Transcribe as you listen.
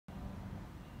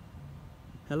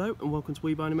Hello and welcome to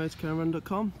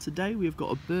Motorcaravan.com. Today we've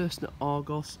got a Burstner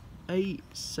Argos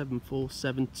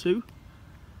A747-2.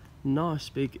 Nice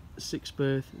big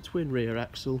 6-berth twin rear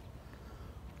axle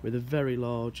with a very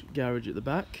large garage at the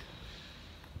back.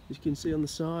 As you can see on the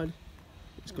side,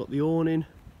 it's got the awning,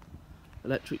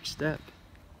 electric step,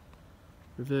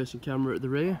 reversing camera at the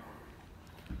rear.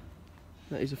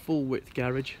 That is a full width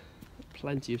garage,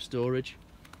 plenty of storage.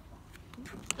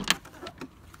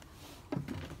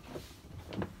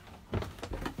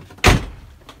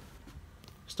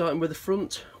 Starting with the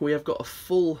front, we have got a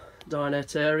full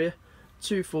dinette area,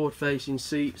 2 forward facing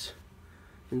seats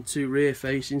and 2 rear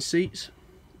facing seats,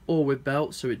 all with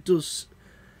belts, so it does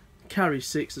carry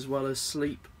 6 as well as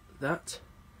sleep that.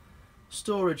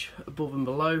 Storage above and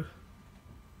below.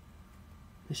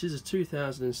 This is a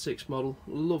 2006 model,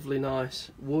 lovely nice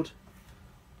wood.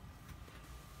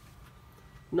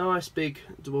 Nice big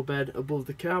double bed above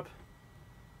the cab.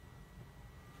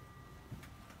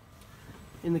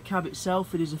 In the cab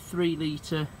itself, it is a 3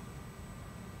 litre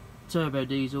turbo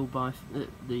diesel by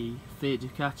the Fiat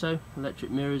Ducato. Electric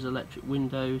mirrors, electric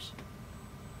windows,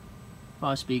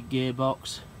 5-speed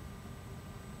gearbox.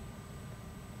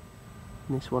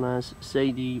 And this one has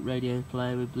CD radio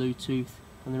player with Bluetooth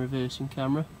and the reversing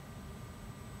camera.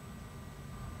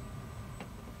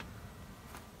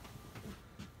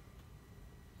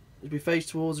 As we face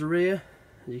towards the rear,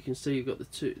 as you can see, you've got the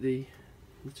two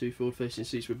forward facing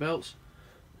seats with belts.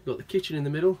 We've got the kitchen in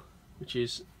the middle, which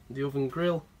is the oven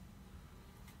grill,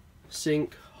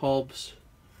 sink, hobs,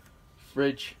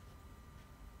 fridge,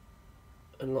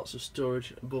 and lots of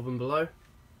storage above and below.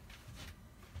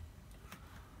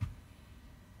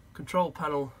 Control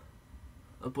panel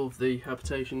above the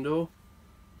habitation door.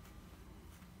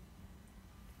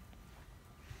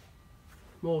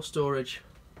 More storage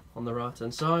on the right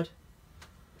hand side.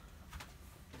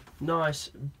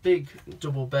 Nice big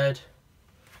double bed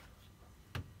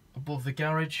above the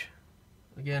garage,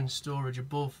 again storage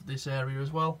above this area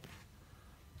as well.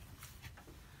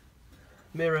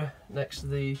 Mirror next to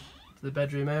the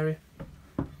bedroom area,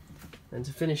 and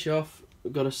to finish off,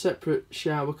 we've got a separate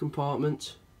shower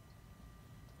compartment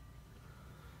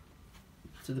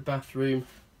to the bathroom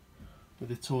with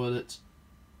a toilet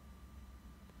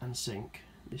and sink.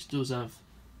 This does have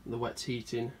the wet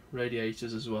heating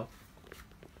radiators as well.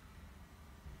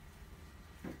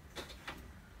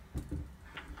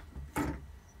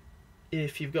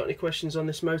 If you've got any questions on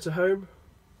this motorhome,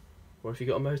 or if you've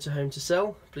got a motorhome to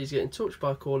sell, please get in touch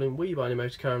by calling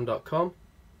Motorcaravan.com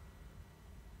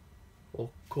or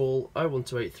call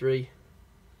 01283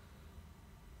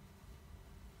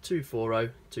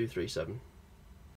 240 237.